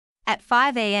At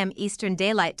 5 a.m. Eastern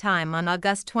Daylight Time on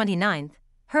August 29,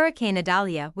 Hurricane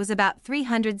Idalia was about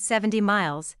 370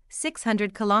 miles,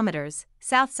 600 kilometers,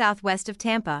 south-southwest of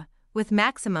Tampa, with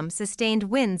maximum sustained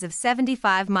winds of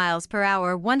 75 miles per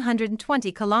hour,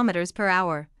 120 kilometers per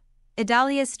hour.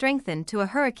 Idalia strengthened to a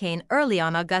hurricane early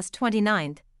on August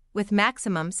 29, with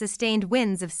maximum sustained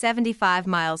winds of 75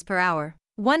 miles per hour,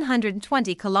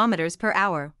 120 kilometers per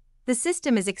hour. The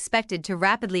system is expected to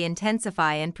rapidly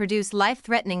intensify and produce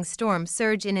life-threatening storm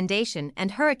surge, inundation,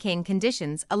 and hurricane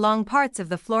conditions along parts of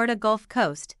the Florida Gulf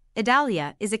Coast.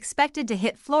 Idalia is expected to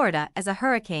hit Florida as a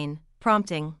hurricane,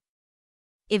 prompting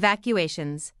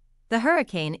evacuations. The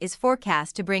hurricane is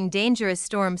forecast to bring dangerous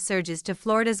storm surges to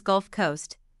Florida's Gulf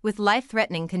Coast, with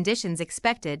life-threatening conditions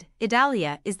expected.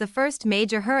 Idalia is the first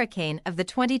major hurricane of the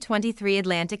 2023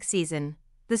 Atlantic season.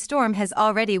 The storm has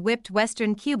already whipped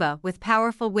western Cuba with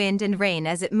powerful wind and rain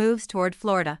as it moves toward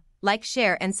Florida. Like,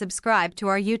 share, and subscribe to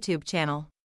our YouTube channel.